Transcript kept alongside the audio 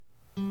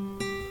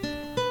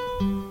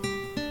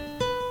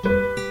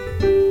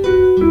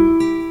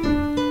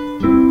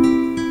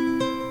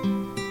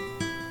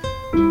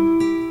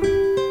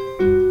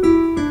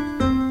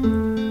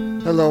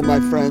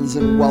friends,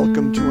 and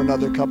welcome to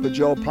another Cup of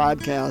Joe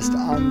podcast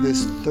on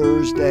this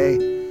Thursday,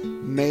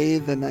 May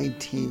the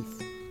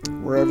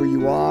 19th. Wherever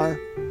you are,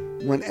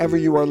 whenever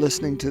you are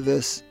listening to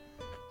this,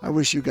 I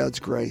wish you God's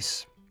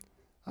grace.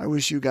 I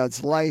wish you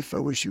God's life. I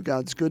wish you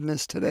God's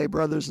goodness today,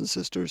 brothers and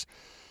sisters.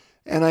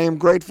 And I am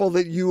grateful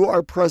that you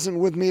are present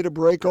with me to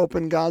break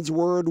open God's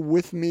Word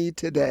with me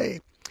today.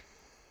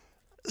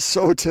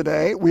 So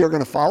today we are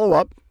going to follow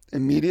up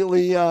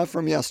immediately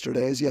from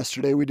yesterday's.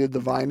 Yesterday we did the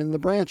vine and the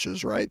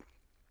branches, right?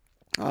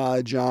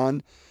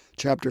 John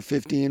chapter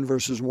 15,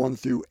 verses 1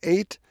 through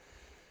 8.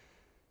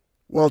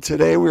 Well,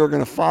 today we are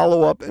going to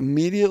follow up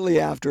immediately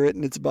after it,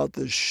 and it's about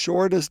the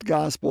shortest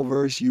gospel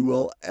verse you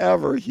will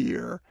ever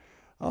hear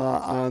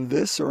on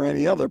this or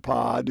any other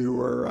pod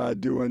who are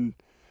doing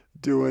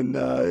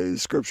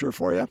scripture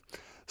for you.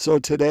 So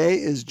today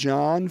is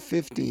John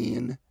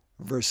 15,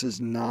 verses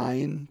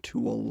 9 to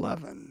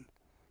 11.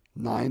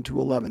 9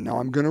 to 11. Now,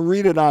 I'm going to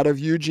read it out of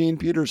Eugene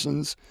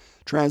Peterson's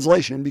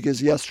translation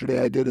because yesterday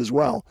I did as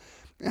well.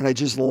 And I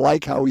just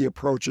like how he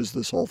approaches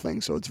this whole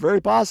thing. So it's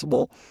very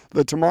possible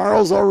that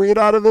tomorrow's I'll read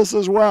out of this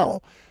as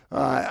well.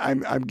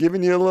 I'm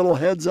giving you a little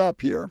heads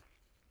up here.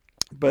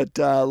 But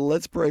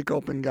let's break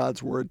open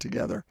God's Word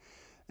together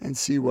and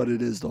see what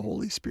it is the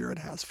Holy Spirit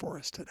has for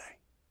us today.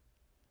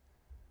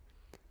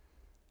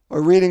 A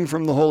reading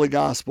from the Holy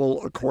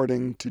Gospel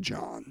according to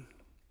John.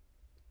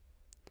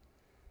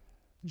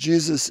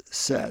 Jesus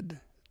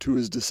said to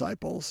his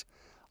disciples,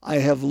 "I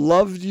have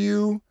loved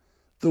you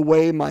the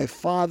way my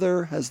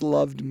Father has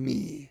loved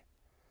me.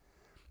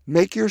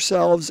 Make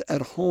yourselves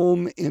at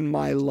home in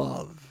my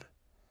love.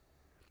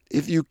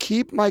 If you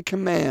keep my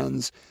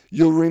commands,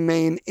 you'll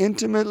remain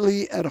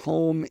intimately at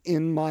home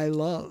in my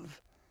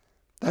love.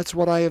 That's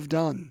what I have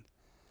done,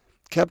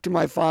 kept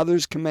my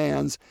Father's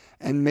commands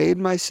and made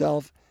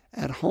myself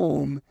at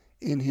home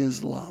in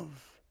his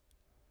love.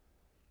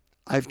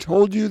 I've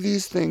told you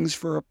these things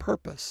for a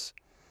purpose,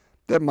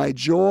 that my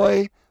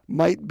joy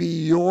might be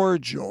your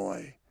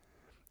joy,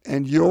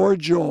 and your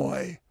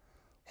joy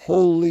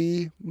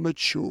wholly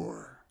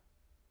mature."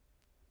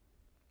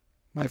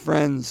 My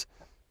friends,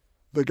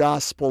 the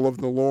gospel of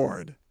the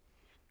Lord.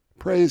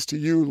 Praise to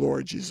you,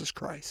 Lord Jesus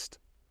Christ.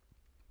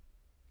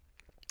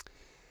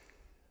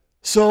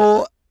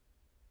 So,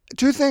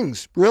 two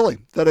things, really,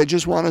 that I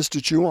just want us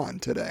to chew on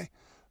today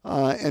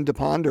and to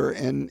ponder.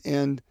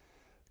 And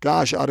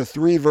gosh, out of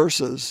 3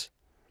 verses,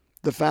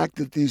 the fact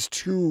that these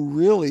two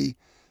really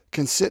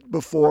can sit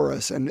before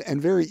us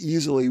and very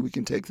easily we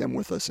can take them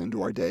with us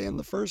into our day. And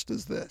the first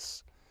is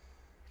this.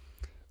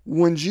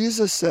 When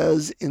Jesus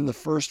says in the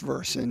first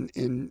verse,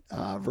 in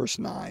verse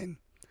 9,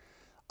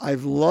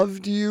 "I've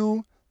loved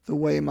you the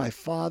way my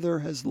Father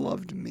has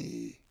loved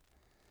me.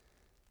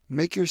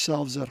 Make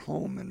yourselves at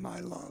home in my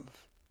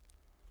love."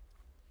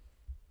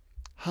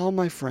 How,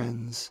 my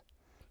friends,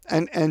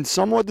 and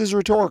somewhat this is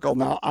rhetorical.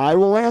 Now, I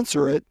will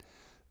answer it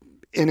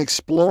in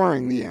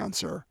exploring the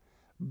answer.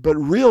 But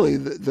really,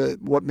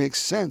 what makes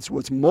sense,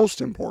 what's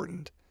most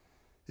important,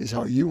 is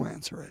how you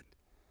answer it.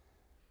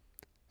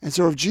 And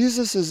so if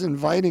Jesus is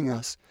inviting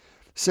us,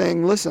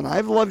 saying, listen,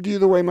 I've loved you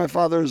the way my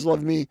Father has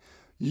loved me,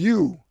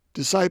 you,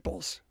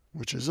 disciples,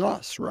 which is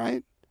us,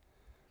 right?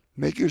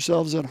 Make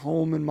yourselves at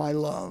home in my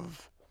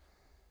love.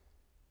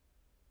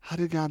 How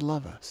did God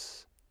love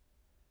us?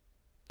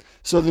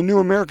 So the New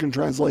American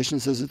Translation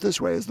says it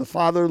this way, as the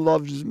Father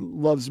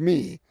loves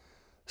me,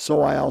 so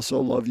I also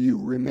love you.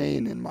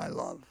 Remain in my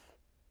love.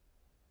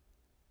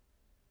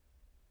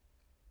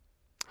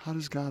 How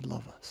does God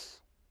love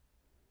us?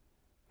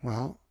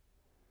 Well,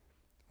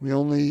 we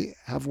only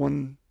have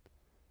one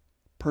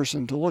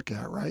person to look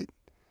at, right?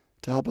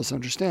 To help us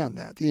understand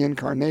that. The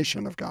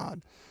incarnation of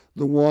God.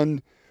 The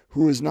one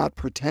who is not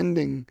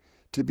pretending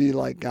to be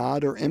like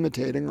God or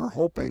imitating or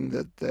hoping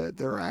that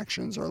their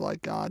actions are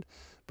like God,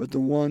 but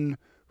the one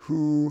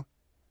who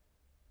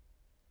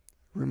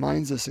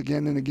reminds us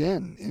again and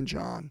again in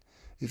John,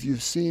 if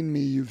you've seen me,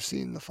 you've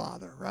seen the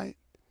Father, right?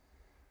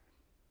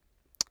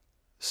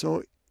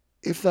 So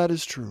if that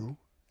is true,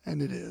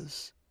 and it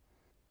is,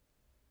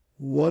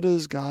 what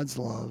does God's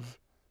love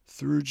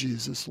through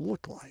Jesus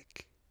look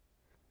like?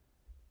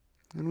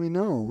 And we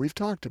know, we've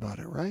talked about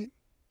it, right?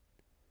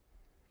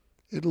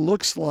 It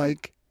looks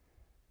like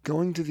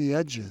going to the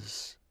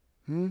edges.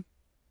 It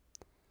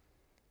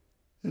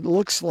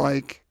looks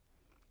like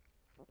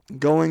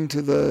going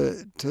to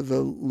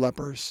the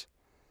lepers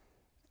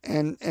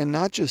and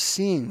not just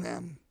seeing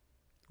them,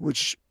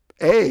 which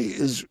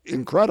is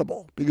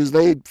incredible because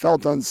they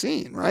felt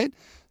unseen, right?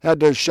 Had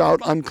to shout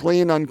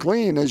unclean,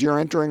 unclean as you're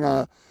entering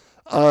a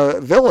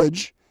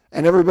village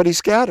and everybody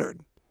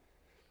scattered.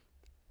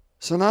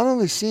 So not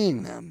only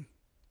seeing them,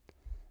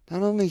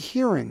 not only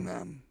hearing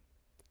them,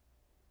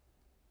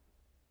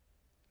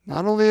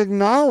 not only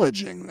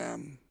acknowledging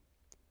them,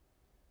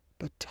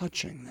 but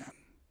touching them.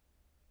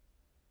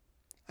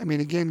 I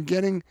mean, again,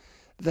 getting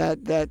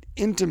that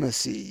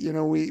intimacy. You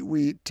know,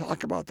 we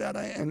talk about that,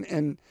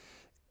 and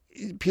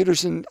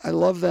Peterson, I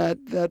love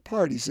that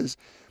part. He says,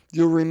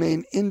 "You'll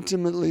remain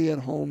intimately at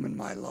home in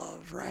my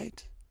love,"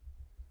 right?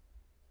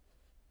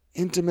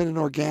 intimate and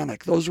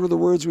organic. Those were the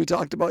words we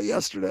talked about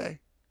yesterday.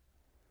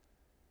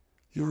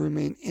 You'll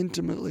remain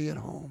intimately at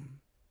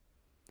home.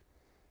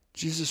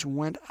 Jesus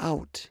went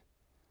out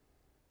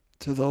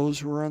to those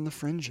who are on the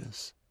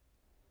fringes.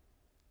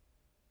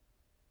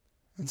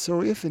 And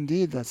so if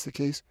indeed that's the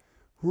case,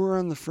 who are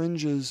on the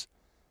fringes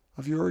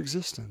of your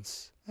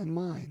existence and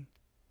mine?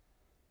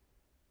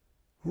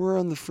 Who are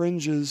on the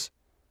fringes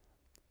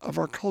of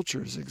our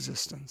culture's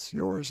existence,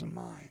 yours and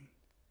mine?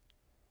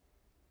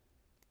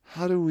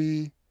 How do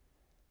we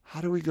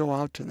go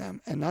out to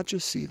them and not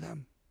just see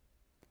them,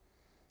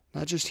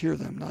 not just hear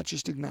them, not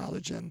just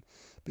acknowledge them,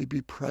 but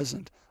be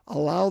present?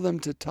 Allow them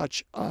to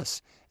touch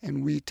us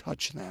and we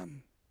touch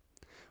them,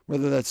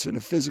 whether that's in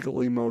a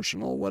physical,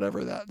 emotional,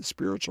 whatever the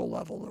spiritual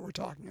level that we're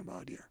talking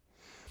about here.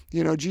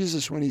 You know,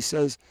 Jesus, when he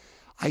says,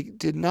 I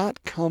did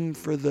not come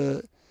for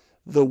the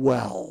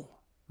well,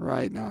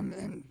 right? Now,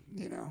 and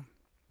you know,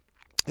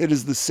 it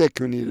is the sick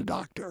who need a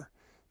doctor,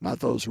 not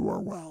those who are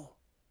well.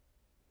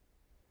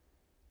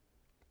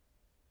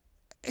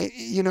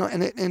 You know,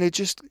 and it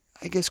just,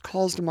 I guess,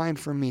 calls to mind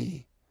for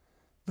me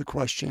the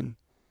question,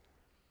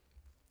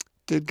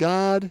 did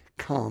God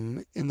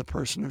come in the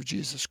person of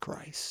Jesus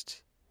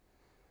Christ?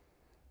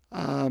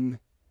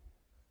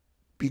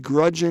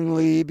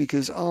 Begrudgingly,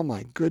 because, oh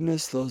my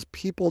goodness, those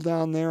people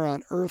down there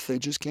on earth, they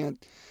just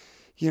can't,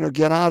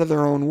 get out of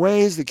their own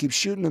ways. They keep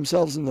shooting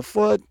themselves in the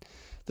foot.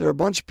 There are a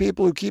bunch of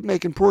people who keep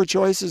making poor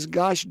choices.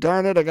 Gosh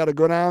darn it, I got to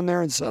go down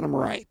there and set them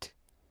right.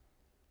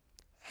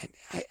 And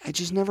I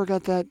just never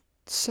got that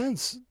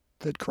sense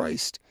that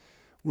Christ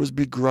was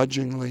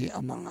begrudgingly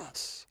among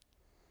us.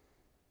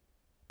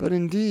 But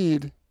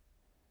indeed,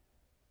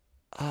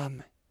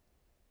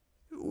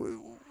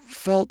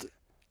 felt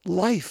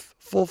life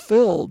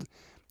fulfilled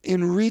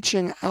in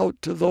reaching out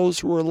to those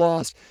who are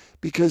lost,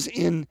 because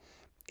in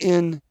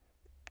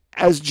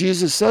as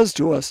Jesus says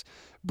to us,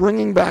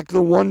 bringing back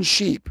the one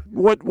sheep.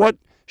 What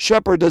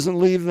shepherd doesn't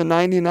leave the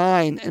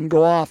 99 and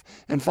go off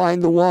and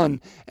find the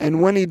one?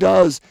 And when he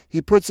does,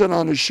 he puts it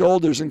on his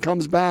shoulders and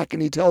comes back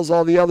and he tells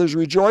all the others,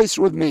 rejoice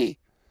with me,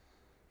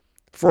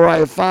 for I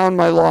have found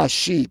my lost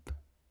sheep.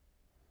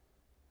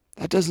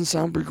 That doesn't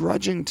sound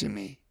begrudging to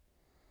me.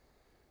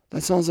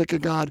 That sounds like a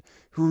God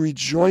who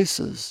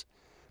rejoices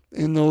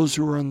in those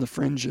who are on the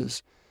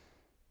fringes,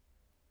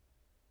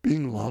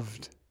 being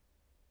loved,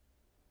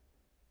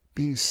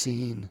 being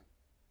seen,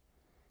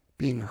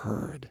 being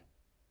heard.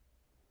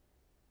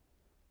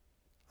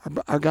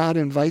 Our God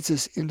invites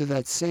us into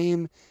that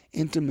same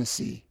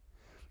intimacy,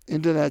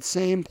 into that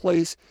same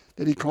place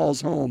that he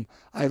calls home.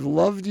 I've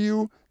loved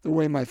you the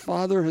way my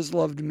Father has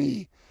loved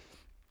me.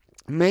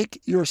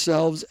 Make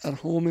yourselves at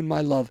home in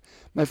my love.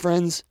 My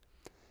friends,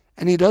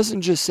 and he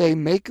doesn't just say,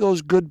 make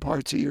those good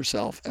parts of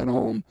yourself at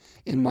home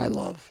in my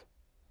love.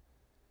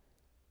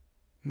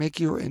 Make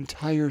your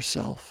entire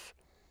self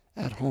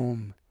at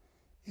home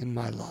in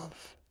my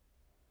love.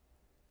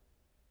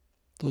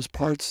 Those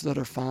parts that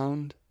are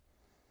found,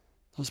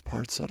 those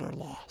parts that are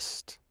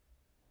lost.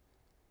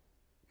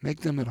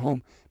 Make them at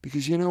home,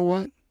 because you know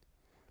what?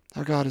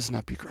 Our God is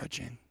not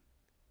begrudging.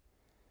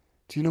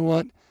 Do you know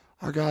what?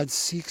 Our God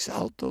seeks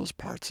out those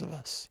parts of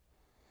us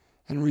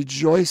and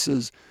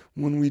rejoices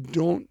when we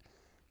don't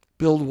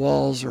build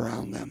walls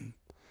around them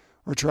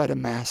or try to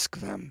mask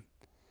them.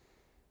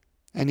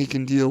 And he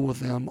can deal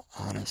with them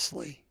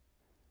honestly.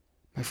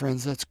 My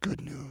friends, that's good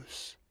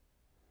news.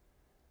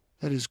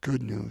 That is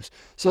good news.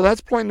 So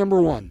that's point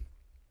number one.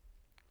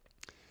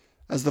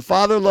 As the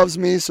Father loves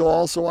me, so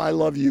also I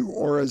love you.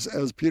 Or as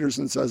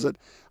Peterson says it,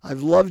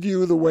 I've loved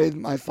you the way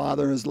my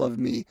Father has loved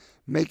me.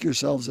 Make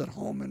yourselves at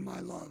home in my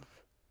love.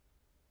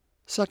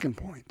 Second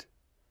point.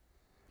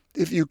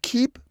 If you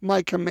keep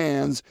my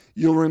commands,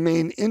 you'll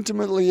remain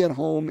intimately at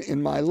home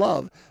in my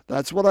love.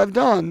 That's what I've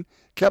done,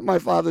 kept my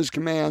Father's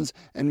commands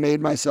and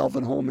made myself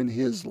at home in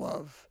his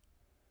love.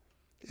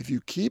 If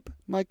you keep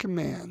my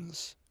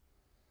commands,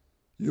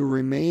 you'll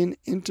remain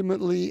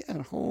intimately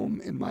at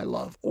home in my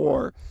love.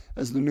 Or,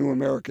 as the New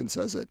American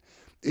says it,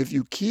 if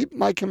you keep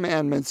my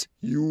commandments,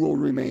 you will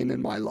remain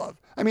in my love.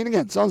 I mean,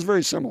 again, sounds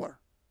very similar.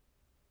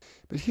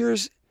 But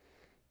here's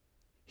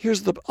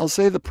I'll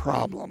say the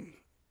problem.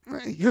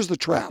 Here's the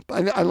trap.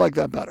 I like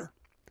that better.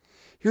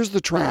 Here's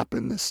the trap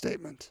in this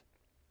statement.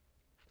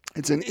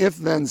 It's an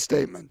if-then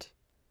statement.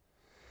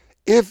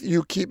 If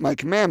you keep my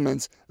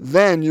commandments,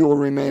 then you will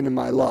remain in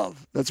my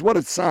love. That's what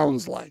it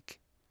sounds like.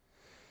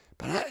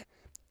 But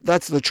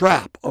that's the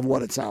trap of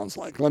what it sounds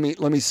like. Let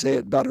me say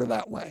it better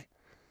that way.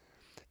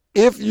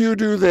 If you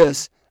do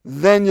this,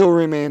 then you'll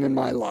remain in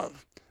my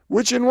love.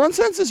 Which in one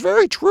sense is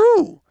very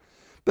true.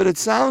 But it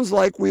sounds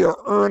like we are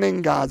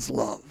earning God's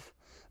love.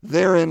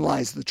 Therein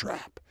lies the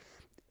trap.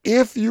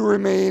 If you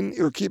remain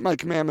or keep my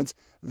commandments,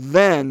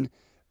 then,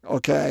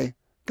 okay,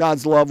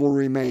 God's love will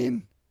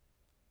remain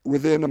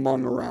within,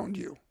 among, around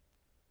you.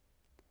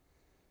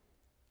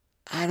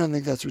 I don't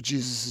think that's what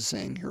Jesus is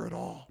saying here at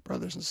all,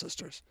 brothers and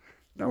sisters.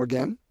 Now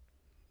again,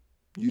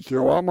 you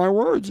throw out my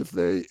words if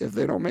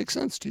they don't make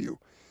sense to you.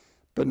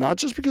 But not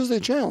just because they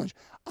challenge.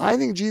 I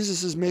think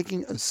Jesus is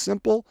making a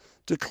simple,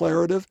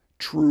 declarative,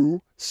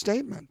 true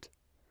statement.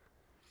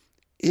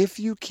 If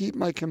you keep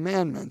my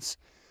commandments,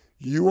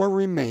 you are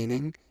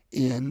remaining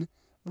in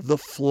the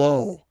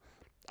flow.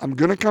 I'm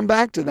going to come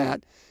back to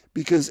that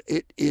because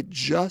it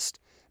just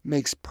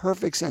makes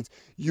perfect sense.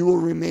 You will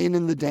remain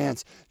in the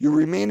dance. You'll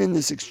remain in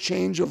this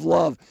exchange of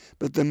love.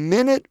 But the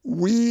minute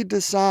we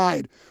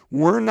decide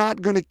we're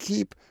not going to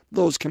keep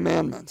those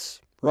commandments,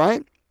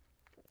 right?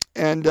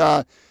 And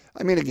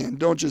again,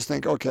 don't just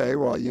think, okay,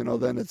 well,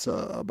 then it's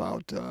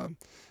about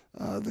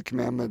the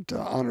commandment,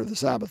 honor the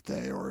Sabbath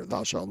day, or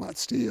thou shalt not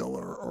steal,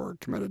 or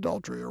commit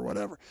adultery, or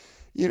whatever.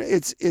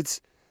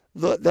 It's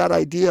that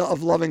idea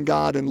of loving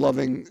God and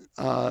loving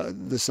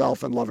the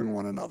self and loving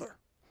one another.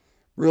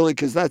 Really,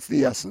 because that's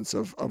the essence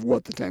of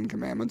what the Ten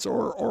Commandments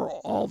or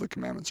all the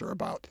commandments are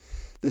about.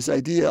 This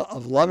idea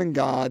of loving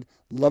God,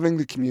 loving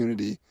the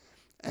community,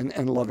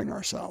 and loving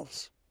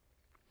ourselves.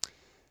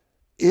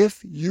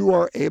 If you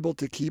are able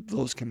to keep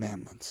those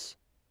commandments,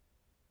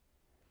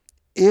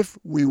 if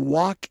we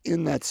walk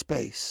in that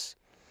space,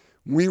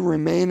 we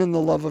remain in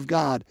the love of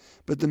God.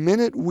 But the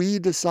minute we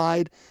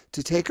decide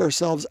to take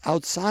ourselves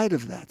outside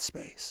of that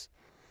space,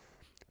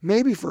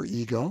 maybe for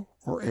ego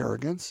or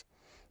arrogance,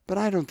 but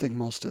I don't think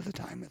most of the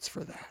time it's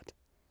for that.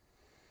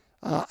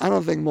 I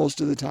don't think most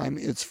of the time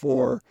it's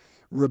for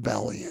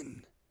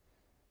rebellion.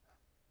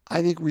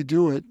 I think we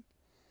do it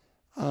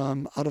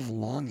out of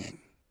longing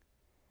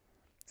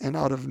and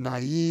out of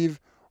naive,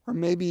 or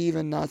maybe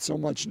even not so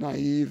much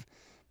naive,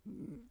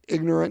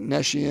 ignorant,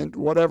 nescient,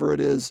 whatever it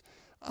is,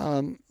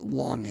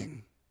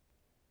 longing,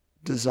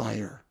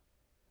 desire.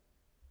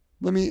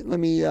 Let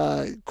me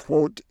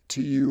quote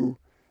to you.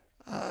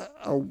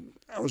 I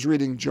was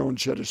reading Joan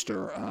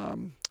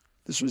Chittister.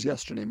 This was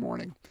yesterday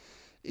morning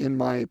in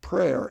my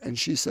prayer, and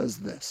she says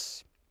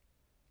this,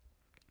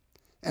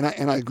 and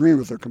I agree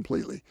with her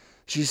completely.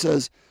 She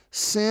says,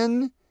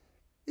 sin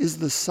is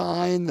the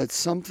sign that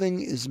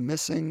something is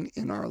missing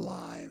in our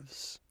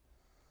lives.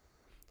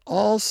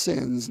 All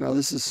sins, now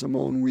this is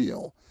Simone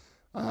Weil,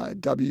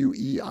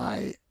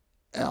 W-E-I-L.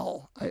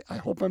 I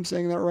hope I'm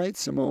saying that right,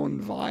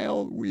 Simone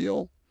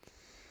Weil.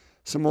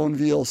 Simone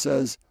Weil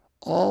says,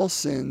 all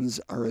sins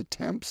are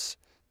attempts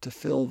to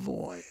fill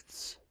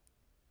voids.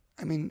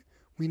 I mean,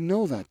 we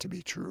know that to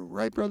be true,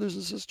 right, brothers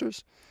and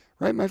sisters?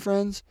 Right, my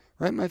friends?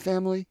 Right, my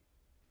family?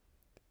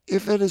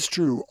 If it is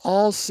true,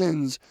 all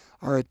sins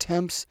are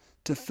attempts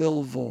to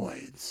fill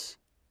voids,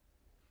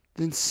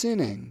 then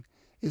sinning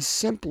is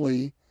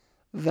simply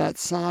that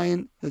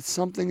sign that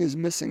something is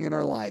missing in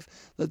our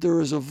life, that there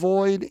is a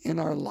void in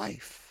our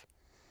life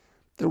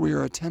that we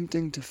are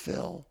attempting to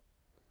fill,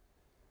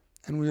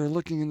 and we are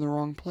looking in the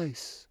wrong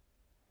place.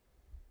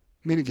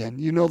 I mean, again,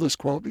 you know this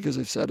quote because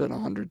I've said it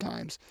 100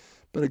 times,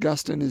 but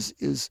Augustine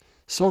is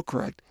so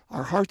correct.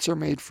 Our hearts are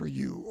made for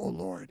you, O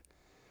Lord,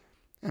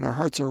 and our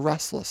hearts are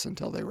restless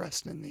until they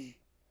rest in thee.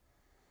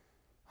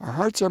 Our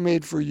hearts are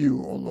made for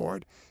you, O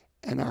Lord,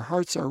 and our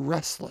hearts are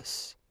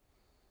restless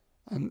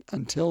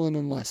until and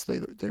unless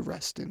they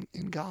rest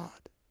in God.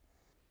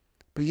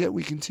 But yet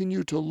we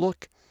continue to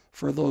look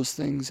for those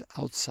things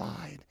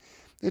outside.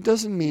 It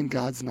doesn't mean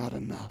God's not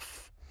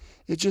enough.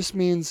 It just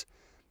means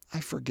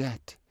I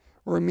forget,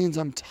 or it means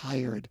I'm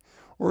tired,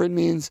 or it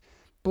means,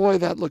 boy,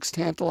 that looks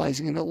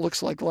tantalizing and it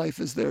looks like life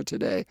is there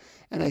today.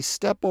 And I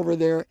step over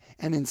there,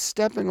 and in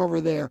stepping over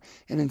there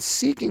and in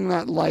seeking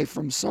that life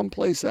from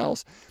someplace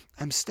else,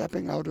 I'm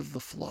stepping out of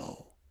the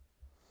flow.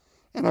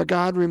 And our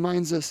God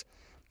reminds us,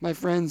 my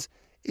friends,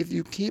 if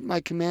you keep my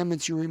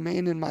commandments, you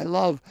remain in my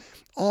love.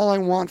 All I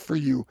want for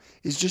you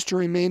is just to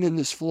remain in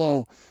this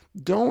flow.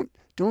 Don't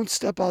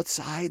step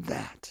outside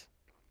that.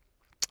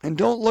 And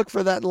don't look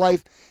for that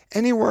life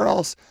anywhere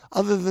else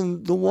other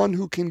than the one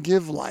who can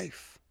give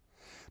life.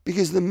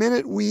 Because the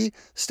minute we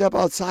step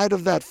outside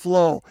of that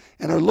flow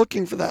and are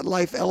looking for that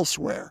life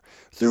elsewhere,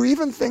 through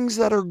even things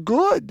that are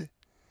good,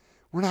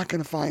 we're not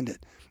going to find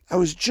it. I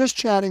was just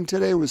chatting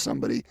today with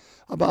somebody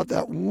about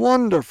that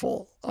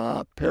wonderful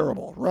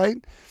parable, right?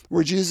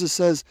 Where Jesus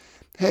says,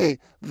 hey,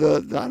 I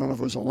don't know if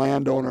it was a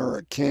landowner or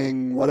a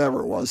king,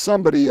 whatever it was,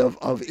 somebody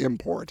of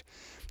import,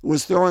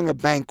 was throwing a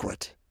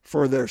banquet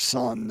for their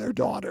son, their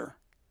daughter,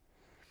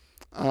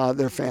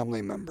 their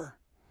family member.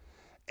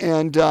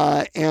 And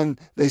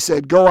they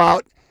said, go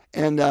out,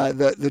 and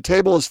the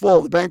table is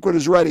full, the banquet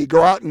is ready,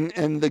 go out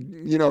and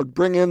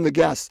bring in the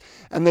guests.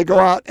 And they go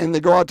out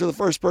to the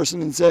first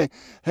person and say,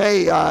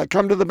 hey,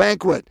 come to the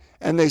banquet.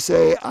 And they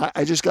say,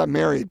 I just got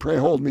married, pray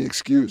hold me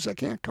excused, I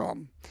can't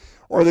come.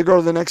 Or they go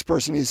to the next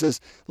person, he says,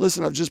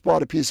 listen, I've just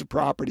bought a piece of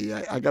property,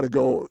 I got to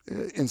go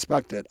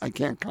inspect it, I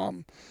can't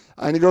come.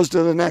 And he goes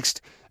to the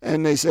next,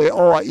 and they say,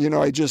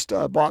 I just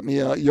bought me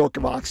a yoke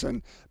of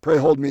oxen, pray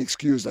hold me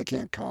excused, I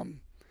can't come.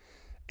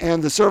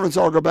 And the servants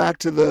all go back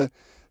to the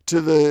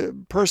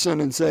person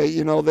and say,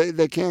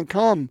 they can't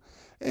come.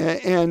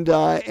 And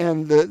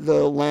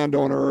the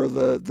landowner or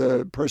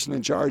the person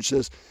in charge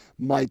says,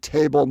 my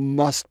table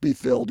must be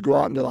filled. Go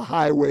out into the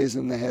highways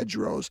and the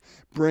hedgerows.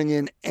 Bring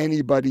in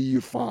anybody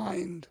you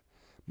find.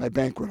 My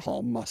banquet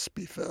hall must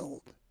be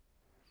filled.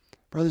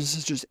 Brothers and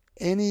sisters,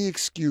 any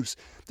excuse.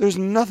 There's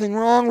nothing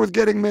wrong with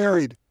getting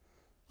married.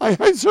 I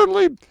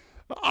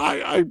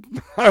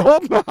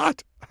hope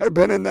not. I've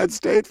been in that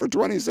state for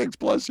 26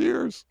 plus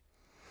years.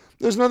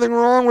 There's nothing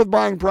wrong with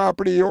buying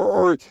property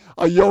or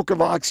a yoke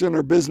of oxen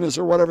or business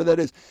or whatever that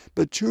is.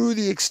 But to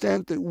the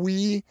extent that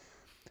we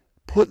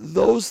put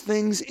those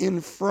things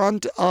in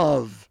front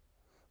of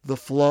the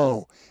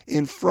flow,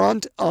 in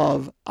front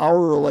of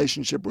our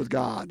relationship with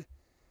God,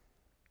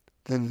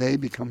 then they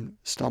become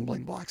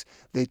stumbling blocks.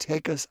 They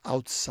take us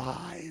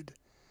outside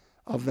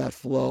of that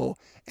flow,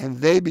 and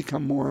they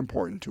become more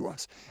important to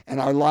us. And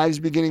our lives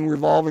beginning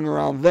revolving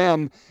around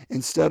them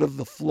instead of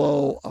the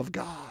flow of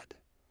God.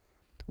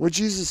 What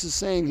Jesus is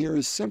saying here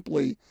is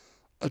simply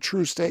a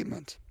true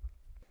statement.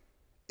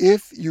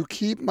 If you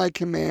keep my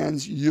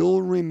commands,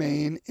 you'll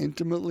remain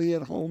intimately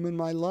at home in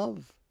my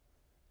love.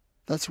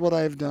 That's what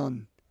I have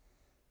done.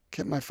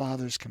 Kept my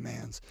Father's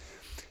commands.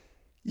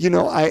 You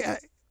know,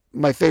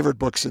 my favorite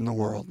books in the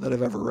world that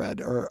I've ever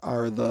read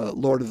are the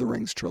Lord of the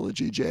Rings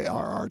trilogy,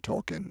 J.R.R.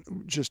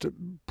 Tolkien. Just a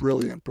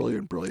brilliant.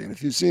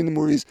 If you've seen the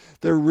movies,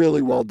 they're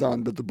really well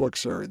done, but the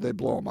books they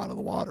blow them out of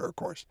the water, of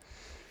course.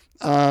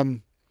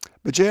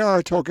 But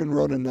J.R.R. Tolkien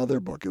wrote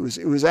another book. It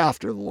was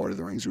after the Lord of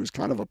the Rings. It was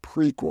kind of a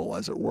prequel,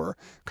 as it were,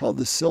 called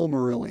The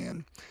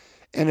Silmarillion.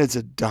 And it's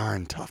a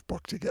darn tough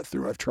book to get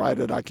through. I've tried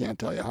it. I can't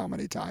tell you how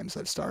many times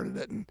I've started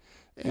it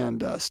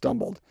and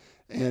stumbled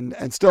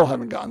and still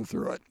haven't gotten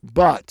through it.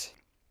 But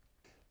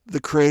the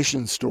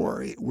creation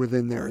story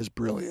within there is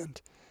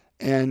brilliant.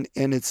 And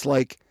it's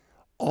like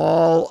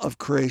all of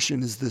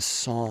creation is this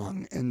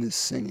song and this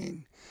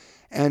singing.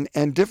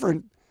 And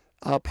different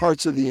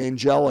parts of the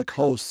angelic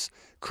hosts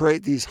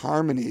create these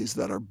harmonies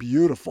that are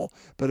beautiful,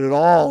 but it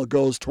all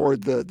goes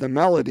toward the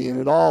melody, and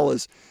it all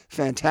is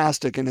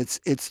fantastic, and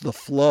it's the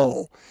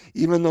flow.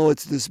 Even though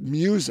it's this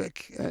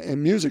music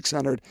and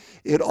music-centered,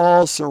 it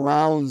all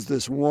surrounds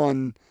this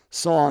one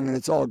song, and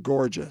it's all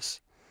gorgeous.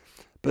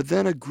 But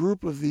then a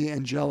group of the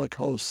angelic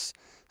hosts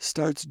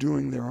starts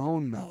doing their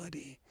own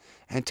melody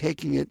and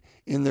taking it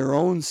in their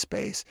own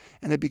space,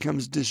 and it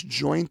becomes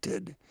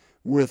disjointed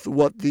with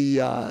what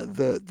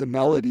the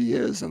melody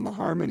is and the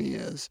harmony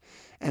is,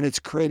 and it's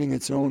creating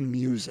its own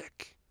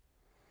music,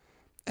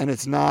 and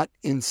it's not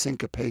in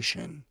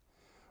syncopation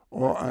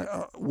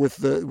or with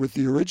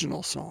the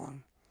original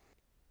song.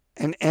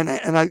 And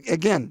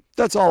again,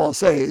 that's all I'll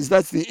say is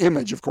that's the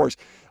image, of course,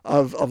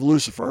 of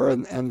Lucifer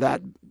and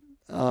that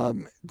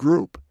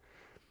group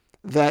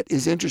that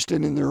is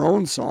interested in their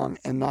own song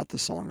and not the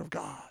song of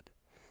God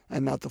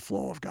and not the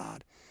flow of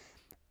God.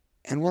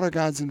 And what our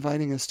God's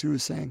inviting us to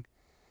is saying,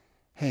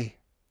 hey,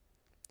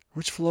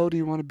 which flow do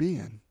you want to be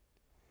in?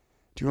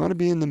 Do you want to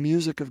be in the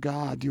music of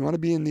God? Do you want to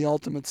be in the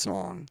ultimate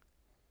song,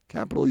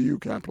 capital U,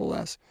 capital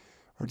S,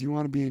 or do you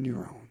want to be in your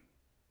own?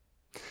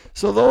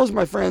 So those,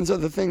 my friends, are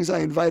the things I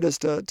invite us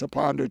to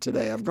ponder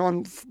today. I've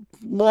gone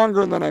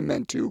longer than I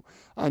meant to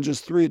on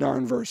just 3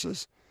 darn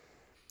verses.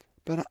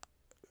 But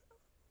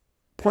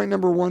point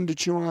number 1 to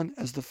chew on,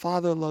 as the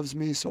Father loves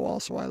me, so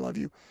also I love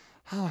you.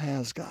 How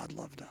has God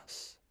loved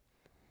us?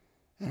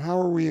 And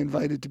how are we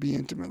invited to be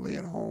intimately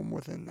at home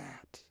within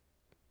that?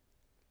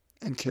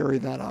 And carry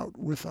that out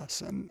with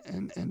us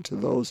and to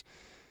those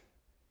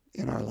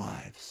in our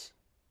lives.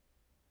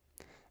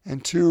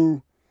 And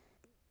 2,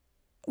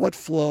 what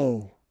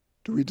flow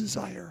do we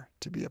desire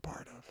to be a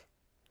part of?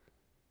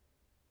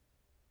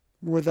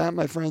 With that,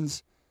 my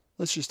friends,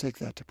 let's just take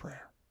that to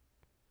prayer.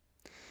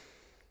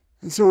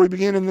 And so we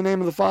begin in the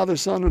name of the Father,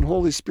 Son, and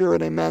Holy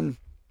Spirit. Amen.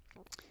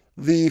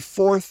 The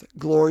 4th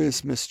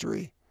glorious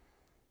mystery.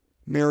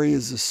 Mary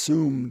is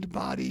assumed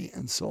body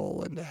and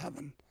soul into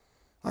heaven.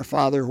 Our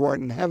Father who art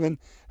in heaven,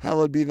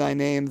 hallowed be thy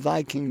name.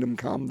 Thy kingdom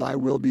come, thy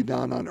will be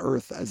done on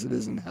earth as it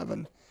is in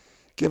heaven.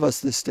 Give us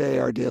this day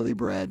our daily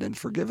bread, and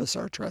forgive us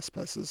our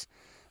trespasses,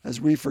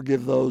 as we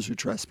forgive those who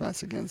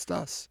trespass against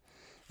us.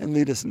 And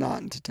lead us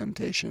not into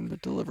temptation,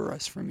 but deliver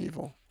us from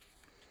evil.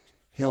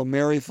 Hail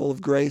Mary, full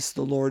of grace,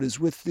 the Lord is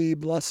with thee.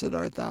 Blessed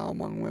art thou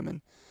among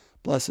women.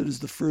 Blessed is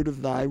the fruit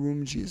of thy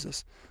womb,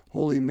 Jesus.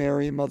 Holy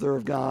Mary, Mother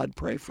of God,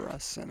 pray for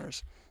us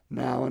sinners,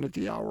 now and at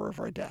the hour of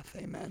our death.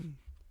 Amen.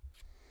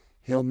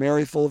 Hail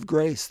Mary, full of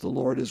grace, the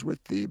Lord is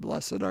with thee.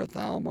 Blessed art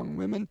thou among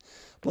women.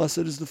 Blessed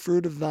is the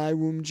fruit of thy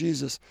womb,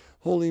 Jesus.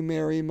 Holy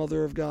Mary,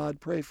 Mother of God,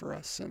 pray for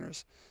us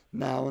sinners,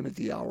 now and at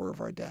the hour of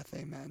our death.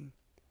 Amen.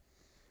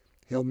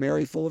 Hail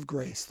Mary, full of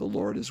grace, the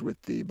Lord is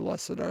with thee.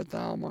 Blessed art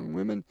thou among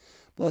women.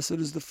 Blessed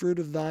is the fruit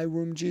of thy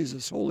womb,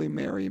 Jesus. Holy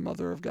Mary,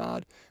 Mother of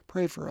God,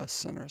 pray for us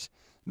sinners,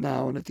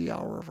 now and at the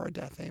hour of our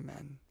death.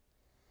 Amen.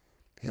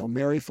 Hail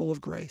Mary, full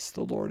of grace,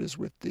 the Lord is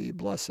with thee.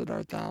 Blessed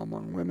art thou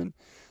among women.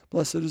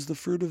 Blessed is the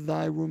fruit of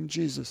thy womb,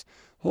 Jesus.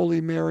 Holy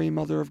Mary,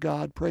 Mother of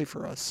God, pray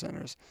for us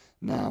sinners,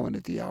 now and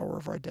at the hour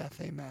of our death.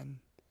 Amen.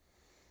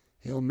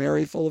 Hail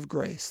Mary, full of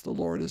grace, the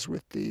Lord is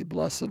with thee.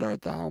 Blessed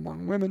art thou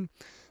among women.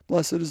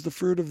 Blessed is the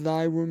fruit of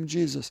thy womb,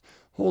 Jesus.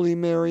 Holy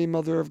Mary,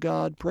 Mother of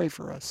God, pray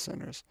for us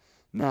sinners,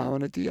 now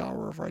and at the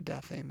hour of our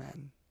death.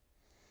 Amen.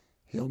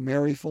 Hail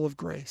Mary, full of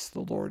grace,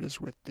 the Lord is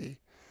with thee.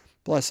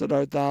 Blessed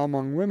art thou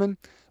among women.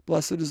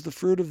 Blessed is the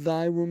fruit of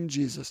thy womb,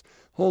 Jesus.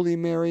 Holy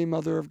Mary,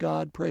 Mother of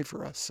God, pray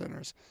for us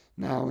sinners,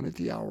 now and at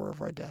the hour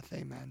of our death.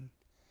 Amen.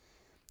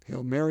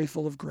 Hail Mary,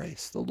 full of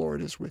grace, the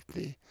Lord is with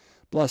thee.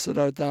 Blessed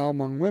art thou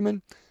among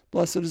women.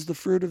 Blessed is the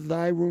fruit of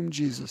thy womb,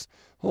 Jesus.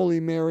 Holy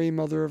Mary,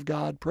 Mother of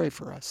God, pray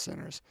for us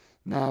sinners,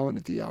 now and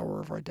at the hour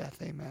of our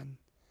death. Amen.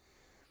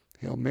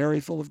 Hail Mary,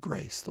 full of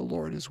grace, the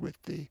Lord is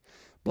with thee.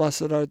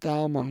 Blessed art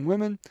thou among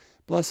women.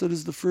 Blessed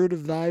is the fruit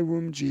of thy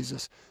womb,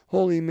 Jesus.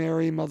 Holy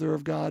Mary, Mother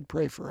of God,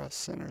 pray for us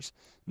sinners,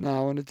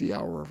 now and at the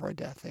hour of our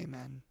death.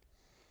 Amen.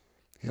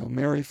 Hail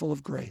Mary, full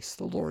of grace,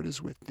 the Lord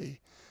is with thee.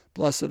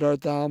 Blessed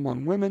art thou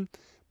among women.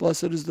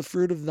 Blessed is the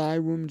fruit of thy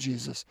womb,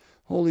 Jesus.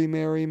 Holy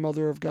Mary,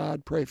 Mother of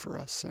God, pray for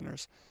us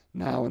sinners,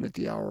 now and at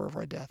the hour of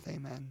our death.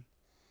 Amen.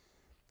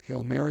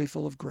 Hail Mary,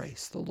 full of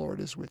grace, the Lord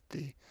is with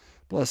thee.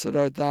 Blessed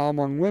art thou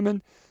among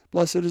women.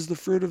 Blessed is the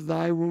fruit of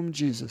thy womb,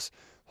 Jesus.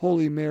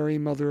 Holy Mary,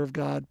 Mother of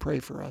God, pray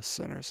for us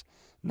sinners,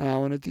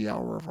 now and at the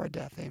hour of our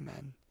death.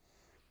 Amen.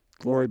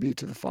 Glory be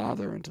to the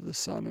Father, and to the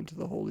Son, and to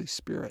the Holy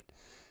Spirit,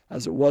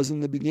 as it was in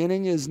the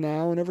beginning, is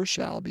now, and ever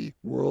shall be,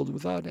 world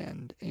without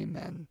end.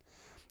 Amen.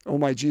 O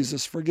my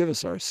Jesus, forgive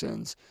us our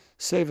sins,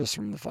 save us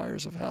from the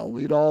fires of hell,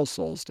 lead all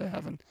souls to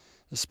heaven,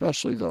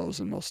 especially those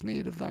in most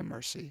need of thy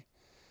mercy.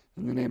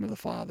 In the name of the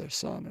Father,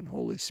 Son, and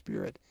Holy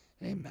Spirit.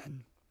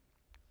 Amen.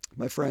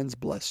 My friends,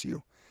 bless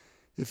you.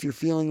 If you're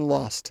feeling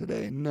lost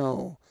today,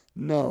 know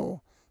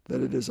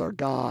that it is our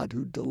God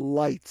who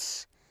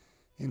delights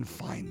in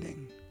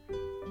finding,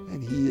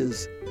 and he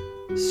is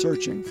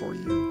searching for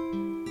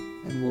you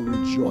and will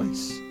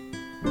rejoice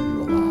when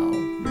you allow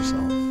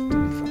yourself